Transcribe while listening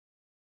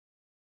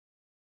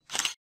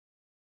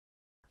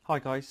Hi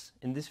guys,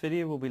 in this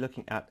video we'll be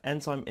looking at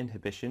enzyme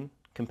inhibition,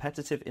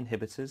 competitive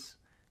inhibitors,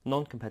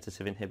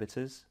 non-competitive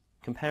inhibitors,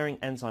 comparing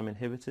enzyme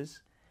inhibitors,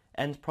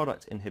 end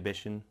product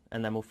inhibition,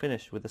 and then we'll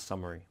finish with a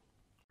summary.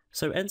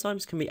 So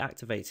enzymes can be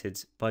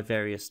activated by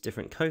various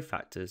different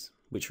cofactors,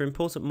 which are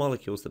important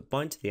molecules that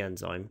bind to the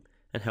enzyme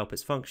and help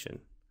its function.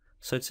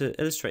 So to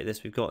illustrate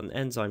this, we've got an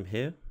enzyme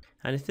here,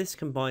 and if this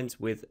combines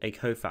with a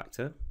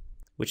cofactor,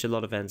 which a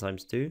lot of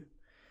enzymes do,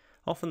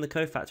 often the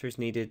cofactor is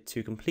needed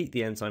to complete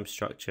the enzyme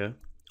structure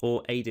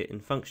or aid it in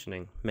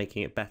functioning,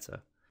 making it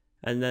better.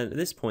 And then at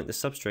this point the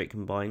substrate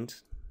can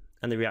bind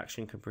and the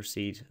reaction can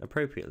proceed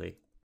appropriately.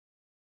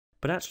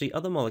 But actually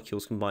other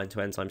molecules can bind to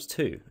enzymes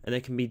too, and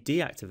they can be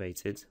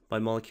deactivated by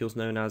molecules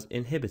known as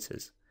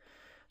inhibitors.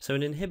 So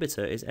an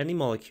inhibitor is any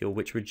molecule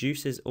which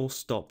reduces or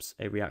stops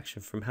a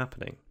reaction from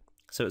happening.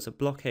 So it's a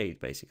blockade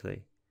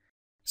basically.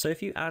 So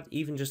if you add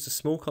even just a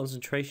small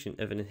concentration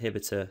of an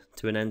inhibitor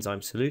to an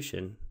enzyme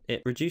solution,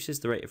 it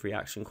reduces the rate of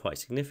reaction quite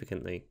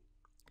significantly.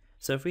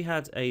 So if we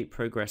had a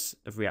progress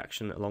of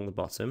reaction along the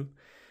bottom,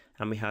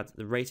 and we had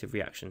the rate of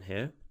reaction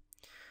here,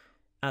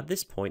 at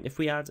this point, if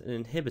we add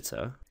an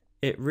inhibitor,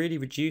 it really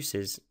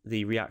reduces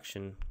the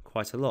reaction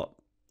quite a lot,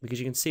 because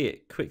you can see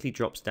it quickly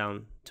drops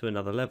down to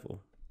another level.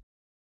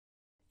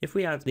 If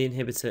we add the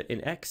inhibitor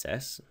in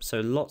excess, so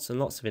lots and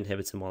lots of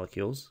inhibitor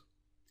molecules,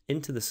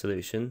 into the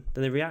solution,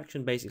 then the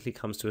reaction basically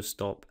comes to a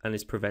stop and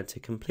is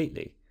prevented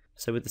completely.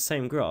 So with the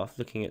same graph,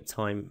 looking at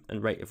time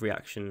and rate of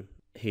reaction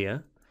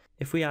here,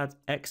 if we add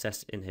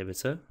excess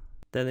inhibitor,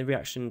 then the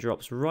reaction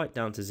drops right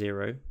down to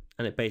zero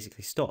and it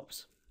basically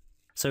stops.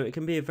 So it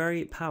can be a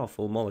very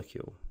powerful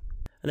molecule.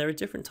 And there are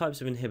different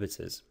types of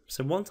inhibitors.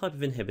 So one type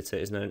of inhibitor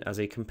is known as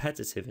a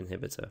competitive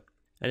inhibitor.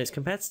 And it's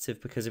competitive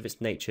because of its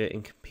nature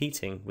in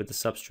competing with the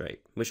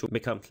substrate, which will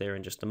become clear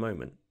in just a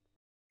moment.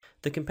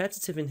 The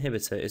competitive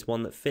inhibitor is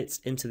one that fits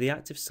into the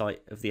active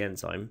site of the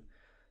enzyme,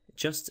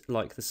 just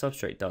like the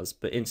substrate does,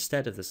 but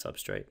instead of the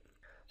substrate.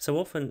 So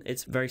often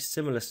it's very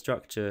similar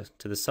structure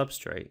to the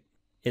substrate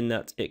in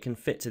that it can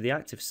fit to the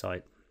active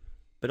site,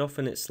 but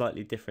often it's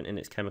slightly different in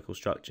its chemical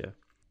structure.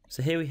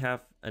 So here we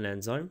have an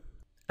enzyme,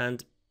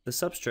 and the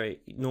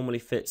substrate normally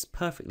fits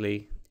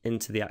perfectly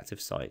into the active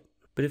site.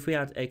 But if we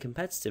add a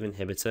competitive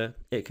inhibitor,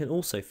 it can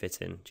also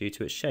fit in due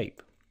to its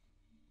shape.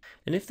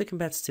 And if the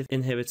competitive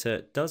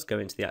inhibitor does go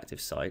into the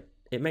active site,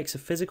 it makes a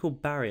physical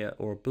barrier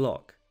or a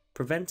block,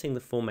 preventing the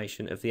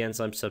formation of the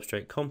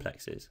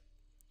enzyme-substrate-complexes.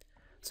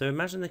 So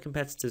imagine the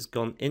competitor's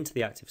gone into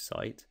the active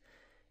site,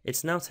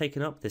 it's now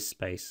taken up this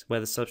space where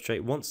the substrate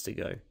wants to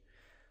go.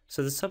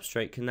 So the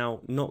substrate can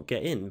now not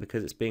get in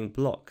because it's being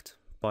blocked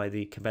by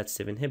the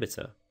competitive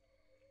inhibitor.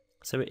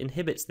 So it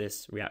inhibits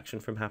this reaction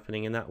from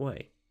happening in that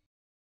way.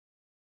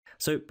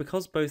 So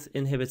because both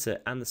inhibitor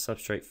and the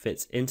substrate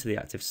fits into the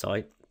active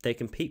site, they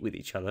compete with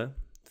each other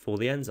for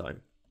the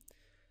enzyme.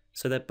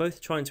 So they're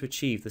both trying to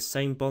achieve the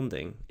same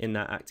bonding in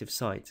that active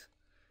site,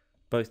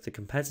 both the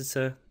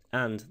competitor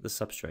and the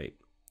substrate.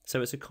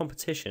 So it's a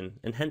competition,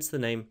 and hence the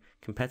name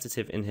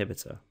competitive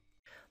inhibitor.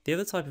 The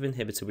other type of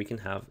inhibitor we can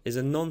have is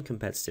a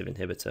non-competitive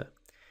inhibitor.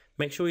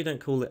 Make sure you don't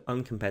call it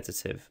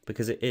uncompetitive,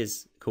 because it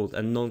is called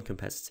a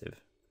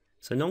non-competitive.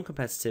 So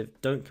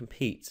non-competitive don't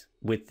compete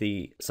with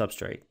the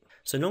substrate.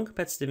 So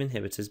non-competitive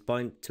inhibitors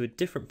bind to a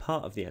different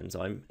part of the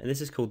enzyme, and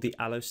this is called the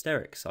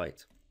allosteric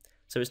site.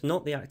 So it's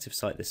not the active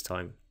site this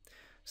time.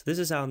 So this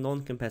is our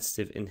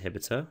non-competitive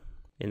inhibitor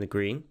in the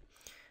green,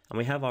 and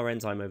we have our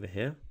enzyme over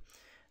here,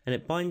 and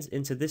it binds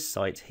into this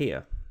site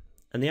here,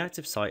 and the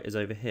active site is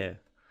over here.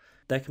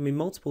 There can be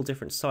multiple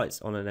different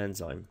sites on an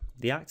enzyme.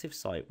 The active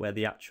site where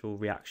the actual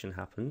reaction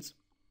happens,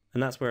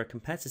 and that's where a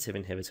competitive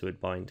inhibitor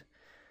would bind,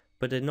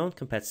 but a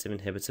non-competitive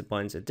inhibitor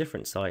binds a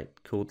different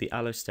site called the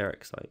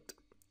allosteric site.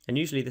 And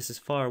usually this is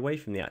far away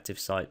from the active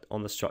site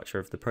on the structure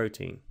of the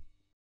protein.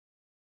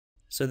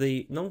 So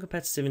the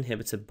non-competitive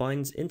inhibitor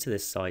binds into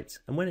this site,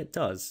 and when it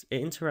does,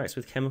 it interacts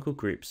with chemical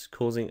groups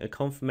causing a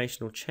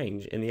conformational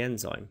change in the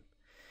enzyme.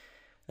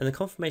 And the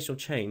conformational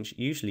change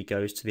usually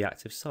goes to the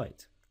active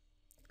site.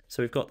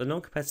 So we've got the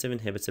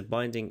non-competitive inhibitor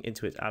binding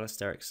into its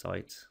allosteric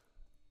site.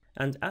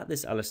 And at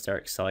this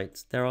allosteric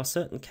site, there are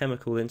certain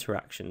chemical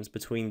interactions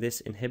between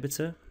this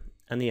inhibitor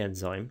and the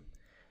enzyme,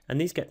 and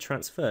these get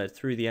transferred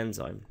through the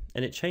enzyme,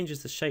 and it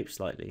changes the shape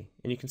slightly,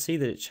 and you can see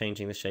that it's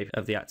changing the shape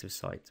of the active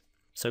site.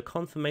 So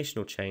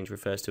conformational change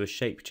refers to a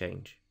shape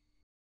change.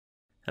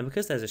 And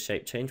because there's a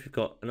shape change, we've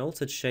got an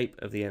altered shape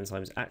of the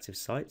enzyme's active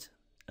site,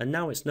 and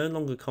now it's no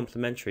longer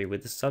complementary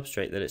with the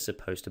substrate that it's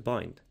supposed to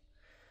bind.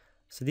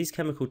 So these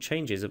chemical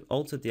changes have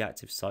altered the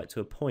active site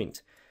to a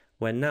point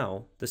where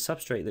now the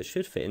substrate that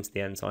should fit into the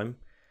enzyme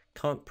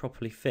can't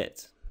properly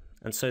fit,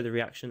 and so the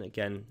reaction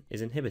again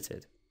is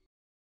inhibited.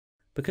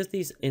 Because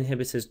these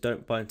inhibitors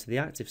don't bind to the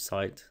active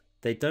site,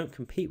 they don't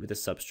compete with the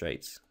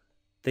substrates.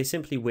 They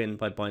simply win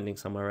by binding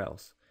somewhere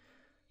else.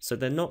 So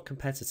they're not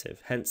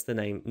competitive, hence the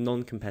name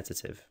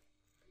non-competitive.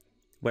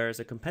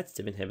 Whereas a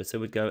competitive inhibitor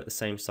would go at the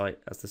same site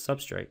as the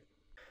substrate.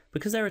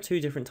 Because there are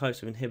two different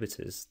types of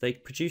inhibitors, they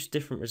produce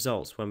different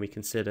results when we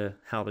consider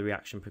how the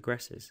reaction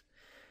progresses.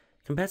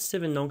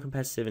 Competitive and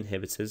non-competitive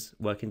inhibitors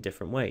work in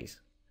different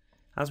ways.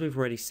 As we've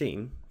already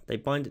seen, they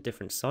bind at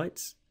different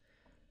sites,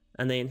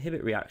 and they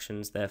inhibit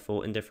reactions,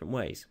 therefore, in different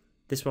ways.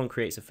 This one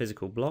creates a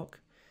physical block,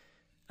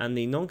 and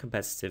the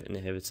non-competitive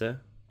inhibitor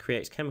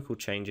creates chemical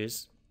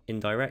changes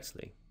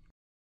indirectly.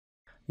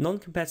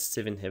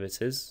 Non-competitive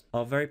inhibitors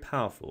are very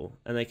powerful,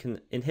 and they can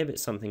inhibit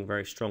something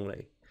very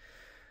strongly.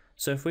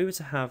 So if we were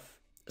to have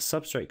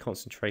substrate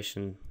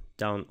concentration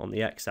down on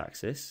the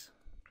x-axis,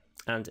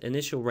 and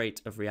initial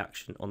rate of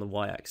reaction on the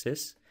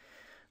y-axis,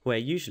 where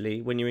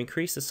usually when you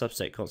increase the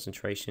substrate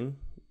concentration,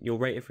 your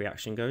rate of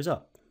reaction goes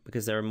up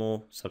because there are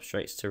more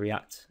substrates to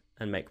react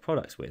and make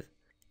products with.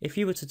 If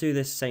you were to do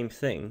this same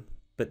thing,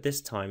 but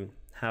this time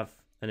have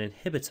an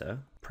inhibitor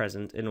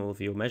present in all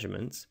of your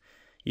measurements,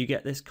 you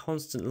get this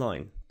constant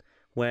line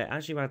where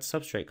as you add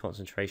substrate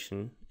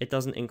concentration, it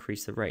doesn't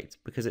increase the rate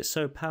because it's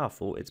so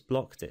powerful it's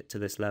blocked it to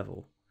this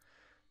level.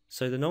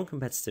 So the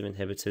non-competitive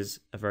inhibitors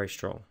are very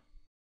strong.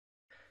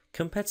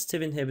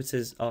 Competitive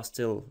inhibitors are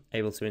still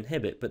able to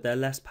inhibit, but they're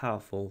less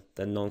powerful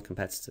than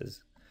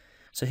non-competitors.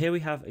 So here we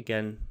have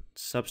again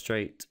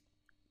substrate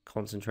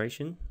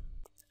concentration,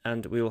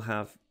 and we will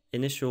have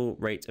initial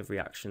rate of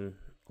reaction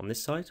on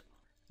this side.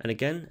 And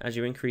again, as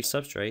you increase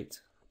substrate,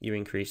 you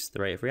increase the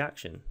rate of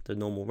reaction, the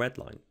normal red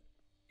line.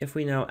 If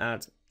we now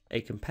add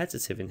a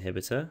competitive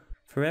inhibitor,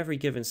 for every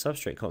given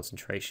substrate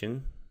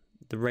concentration,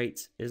 the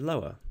rate is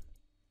lower.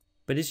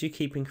 But as you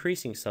keep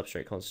increasing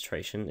substrate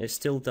concentration, it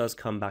still does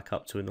come back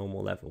up to a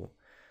normal level.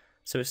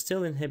 So it's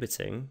still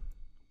inhibiting,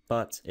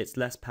 but it's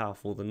less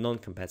powerful than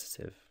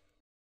non-competitive.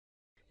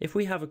 If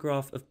we have a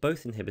graph of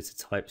both inhibitor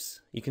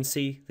types, you can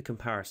see the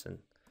comparison.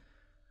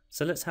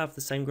 So let's have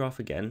the same graph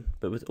again,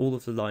 but with all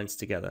of the lines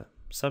together.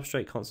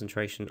 Substrate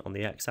concentration on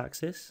the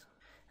x-axis,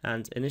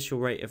 and initial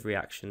rate of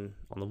reaction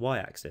on the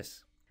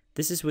y-axis.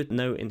 This is with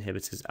no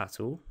inhibitors at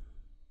all.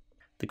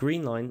 The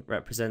green line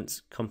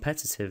represents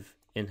competitive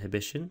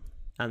inhibition,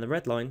 and the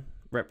red line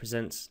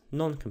represents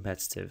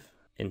non-competitive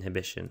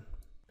inhibition.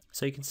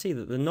 So you can see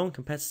that the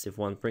non-competitive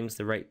one brings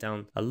the rate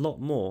down a lot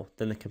more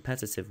than the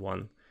competitive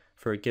one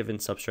for a given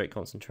substrate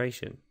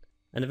concentration.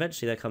 And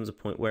eventually there comes a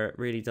point where it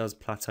really does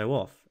plateau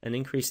off, and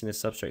increasing the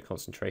substrate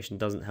concentration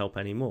doesn't help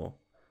anymore,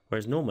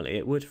 whereas normally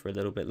it would for a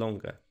little bit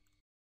longer.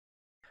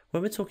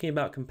 When we're talking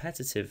about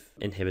competitive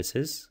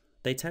inhibitors,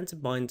 they tend to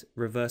bind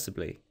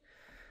reversibly.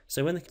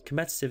 So when the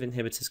competitive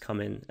inhibitors come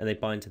in and they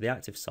bind to the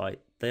active site,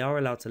 they are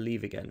allowed to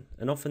leave again,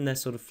 and often they're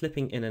sort of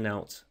flipping in and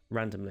out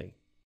randomly.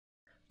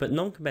 But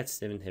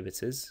non-competitive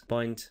inhibitors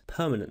bind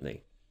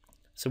permanently.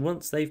 So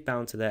once they've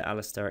bound to their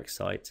allosteric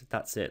site,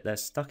 that's it, they're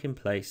stuck in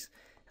place,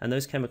 and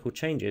those chemical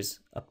changes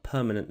are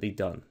permanently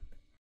done.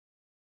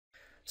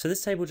 So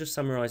this table just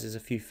summarizes a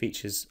few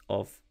features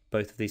of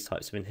both of these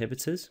types of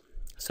inhibitors.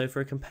 So for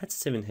a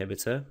competitive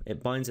inhibitor,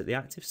 it binds at the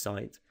active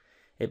site,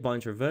 it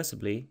binds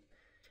reversibly,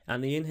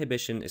 and the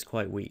inhibition is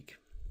quite weak.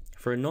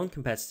 For a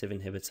non-competitive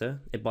inhibitor,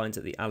 it binds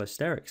at the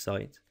allosteric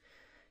site,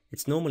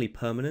 it's normally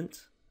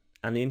permanent,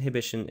 and the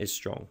inhibition is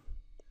strong.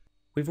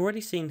 We've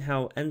already seen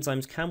how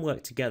enzymes can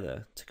work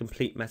together to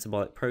complete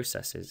metabolic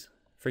processes.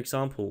 For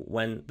example,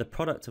 when the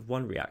product of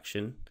one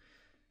reaction,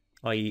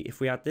 i.e. if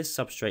we add this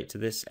substrate to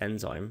this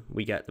enzyme,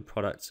 we get the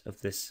product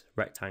of this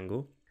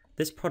rectangle.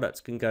 This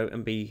product can go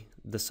and be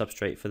the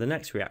substrate for the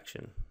next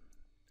reaction.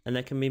 And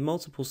there can be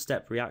multiple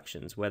step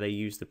reactions where they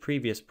use the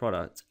previous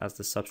product as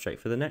the substrate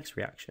for the next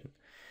reaction.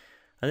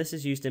 And this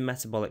is used in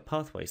metabolic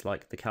pathways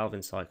like the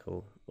Calvin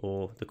cycle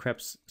or the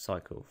Krebs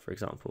cycle, for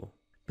example.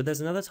 But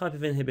there's another type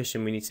of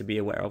inhibition we need to be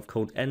aware of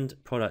called end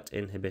product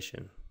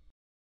inhibition.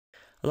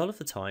 A lot of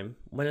the time,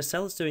 when a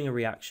cell is doing a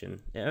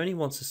reaction, it only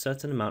wants a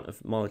certain amount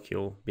of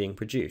molecule being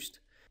produced.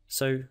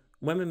 So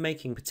when we're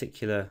making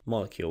particular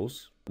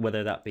molecules,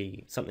 whether that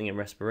be something in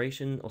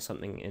respiration or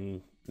something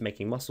in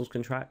making muscles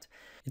contract,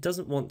 it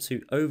doesn't want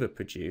to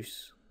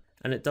overproduce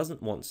and it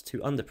doesn't want to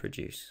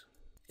underproduce.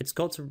 It's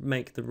got to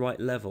make the right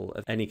level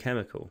of any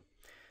chemical.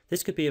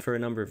 This could be for a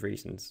number of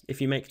reasons.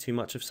 If you make too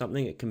much of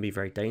something, it can be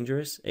very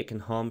dangerous, it can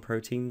harm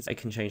proteins, it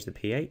can change the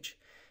pH.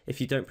 If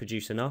you don't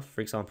produce enough,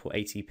 for example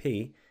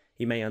ATP,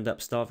 you may end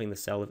up starving the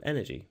cell of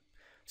energy.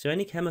 So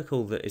any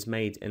chemical that is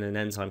made in an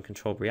enzyme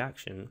controlled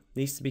reaction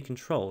needs to be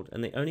controlled,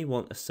 and they only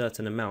want a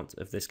certain amount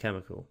of this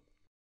chemical.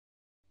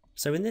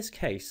 So in this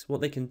case,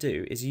 what they can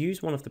do is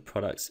use one of the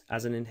products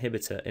as an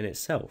inhibitor in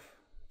itself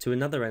to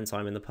another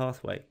enzyme in the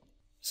pathway.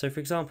 So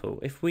for example,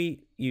 if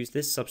we use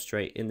this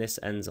substrate in this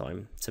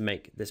enzyme to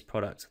make this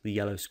product, the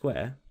yellow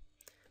square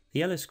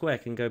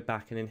can go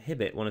back and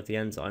inhibit one of the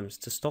enzymes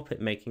to stop it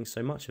making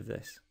so much of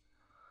this.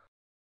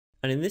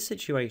 And in this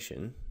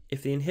situation,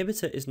 if the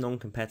inhibitor is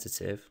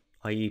non-competitive,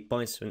 i.e.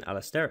 binds to an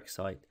allosteric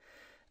site,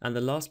 and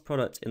the last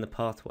product in the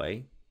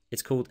pathway,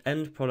 it's called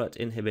end product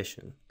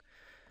inhibition.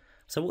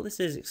 So what this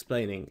is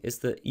explaining is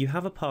that you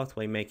have a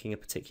pathway making a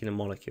particular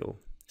molecule,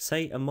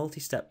 say a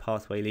multi-step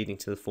pathway leading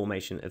to the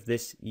formation of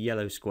this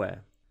yellow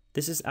square.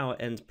 This is our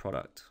end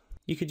product.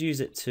 You could use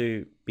it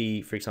to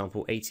be, for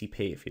example,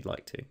 ATP if you'd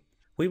like to.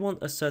 We want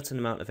a certain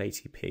amount of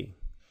ATP.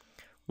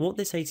 What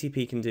this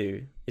ATP can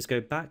do is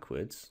go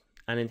backwards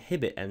and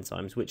inhibit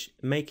enzymes which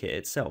make it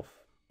itself,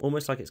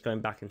 almost like it's going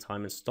back in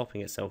time and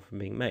stopping itself from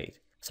being made.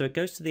 So it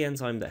goes to the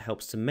enzyme that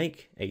helps to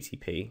make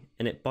ATP,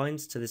 and it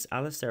binds to this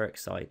allosteric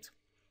site,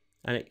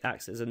 and it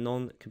acts as a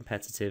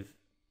non-competitive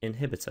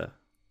inhibitor.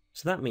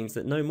 So that means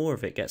that no more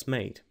of it gets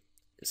made.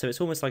 So it's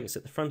almost like it's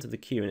at the front of the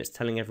queue and it's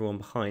telling everyone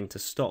behind to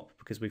stop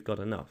because we've got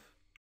enough.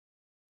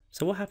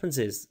 So what happens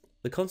is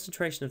the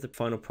concentration of the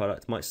final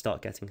product might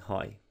start getting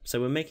high.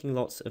 So we're making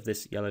lots of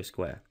this yellow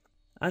square.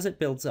 As it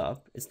builds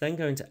up, it's then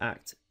going to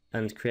act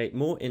and create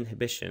more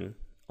inhibition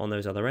on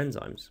those other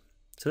enzymes.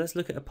 So let's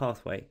look at a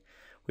pathway.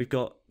 We've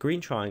got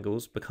green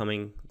triangles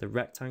becoming the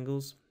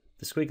rectangles,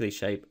 the squiggly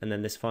shape, and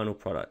then this final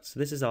product.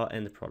 So this is our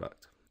end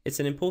product. It's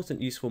an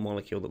important, useful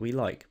molecule that we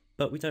like,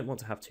 but we don't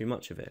want to have too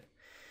much of it.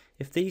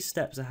 If these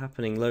steps are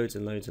happening loads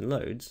and loads and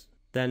loads,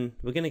 then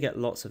we're going to get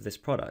lots of this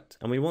product,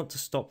 and we want to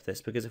stop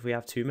this because if we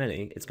have too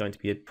many, it's going to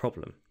be a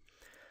problem.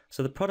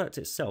 So the product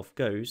itself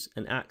goes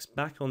and acts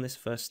back on this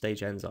first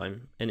stage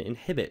enzyme and it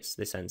inhibits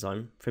this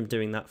enzyme from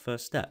doing that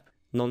first step,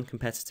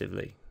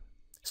 non-competitively.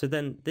 So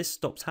then this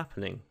stops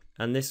happening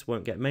and this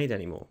won't get made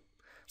anymore.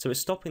 So it's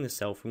stopping the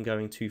cell from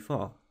going too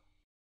far.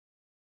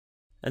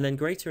 And then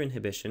greater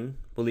inhibition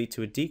will lead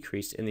to a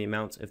decrease in the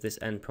amount of this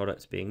end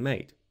product being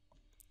made.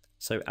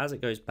 So as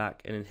it goes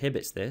back and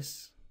inhibits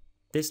this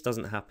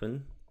doesn't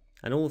happen,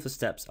 and all of the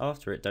steps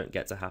after it don't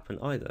get to happen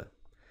either.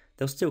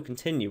 They'll still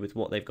continue with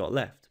what they've got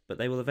left, but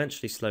they will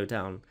eventually slow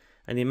down,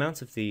 and the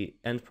amount of the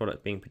end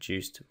product being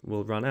produced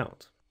will run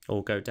out,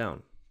 or go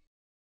down.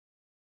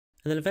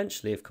 And then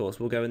eventually, of course,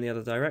 we'll go in the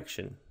other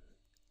direction.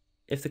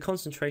 If the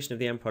concentration of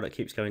the end product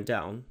keeps going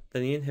down,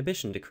 then the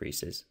inhibition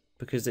decreases,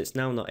 because it's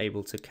now not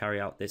able to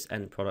carry out this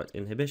end product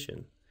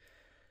inhibition.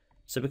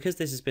 So because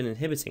this has been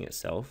inhibiting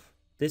itself,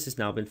 this has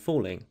now been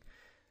falling,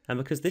 and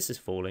because this is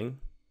falling,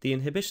 the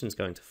inhibition is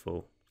going to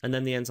fall, and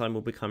then the enzyme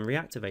will become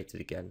reactivated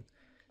again,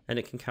 and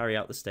it can carry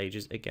out the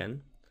stages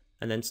again,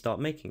 and then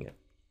start making it.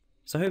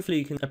 So hopefully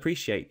you can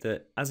appreciate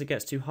that as it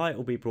gets too high, it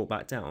will be brought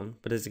back down,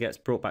 but as it gets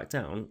brought back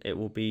down, it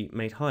will be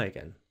made high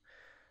again.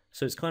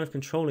 So it's kind of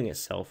controlling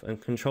itself and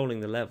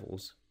controlling the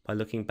levels by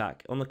looking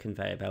back on the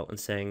conveyor belt and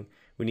saying,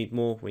 we need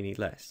more, we need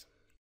less.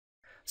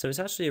 So it's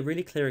actually a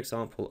really clear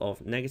example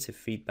of negative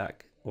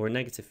feedback or a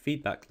negative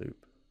feedback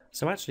loop.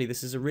 So actually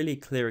this is a really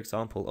clear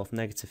example of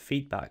negative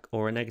feedback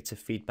or a negative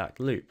feedback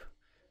loop,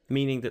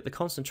 meaning that the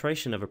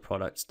concentration of a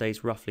product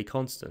stays roughly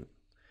constant.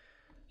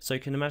 So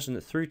you can imagine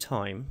that through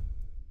time,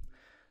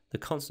 the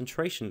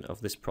concentration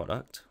of this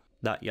product,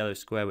 that yellow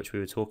square which we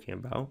were talking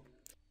about,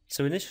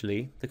 so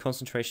initially the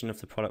concentration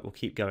of the product will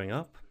keep going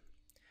up,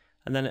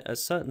 and then at a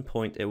certain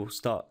point it will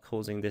start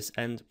causing this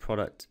end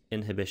product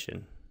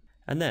inhibition.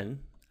 And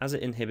then, as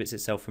it inhibits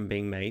itself from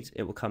being made,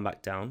 it will come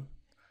back down,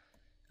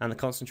 and the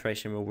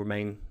concentration will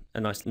remain a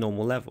nice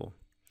normal level.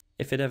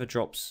 If it ever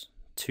drops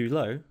too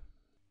low,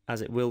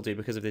 as it will do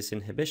because of this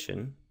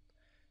inhibition,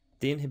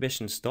 the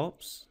inhibition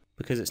stops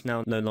because it's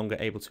now no longer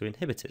able to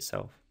inhibit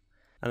itself,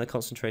 and the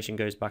concentration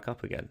goes back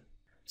up again.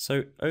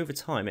 So over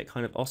time it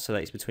kind of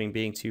oscillates between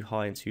being too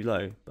high and too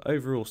low, but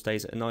overall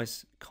stays at a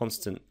nice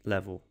constant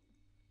level.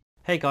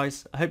 Hey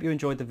guys, I hope you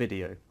enjoyed the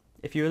video.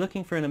 If you are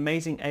looking for an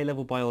amazing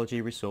A-level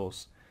biology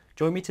resource,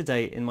 join me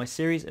today in my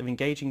series of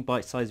engaging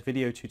bite-sized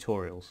video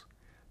tutorials.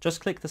 Just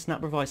click the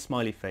snap revise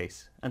smiley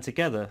face, and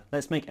together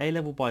let's make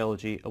A-level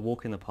biology a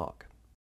walk in the park.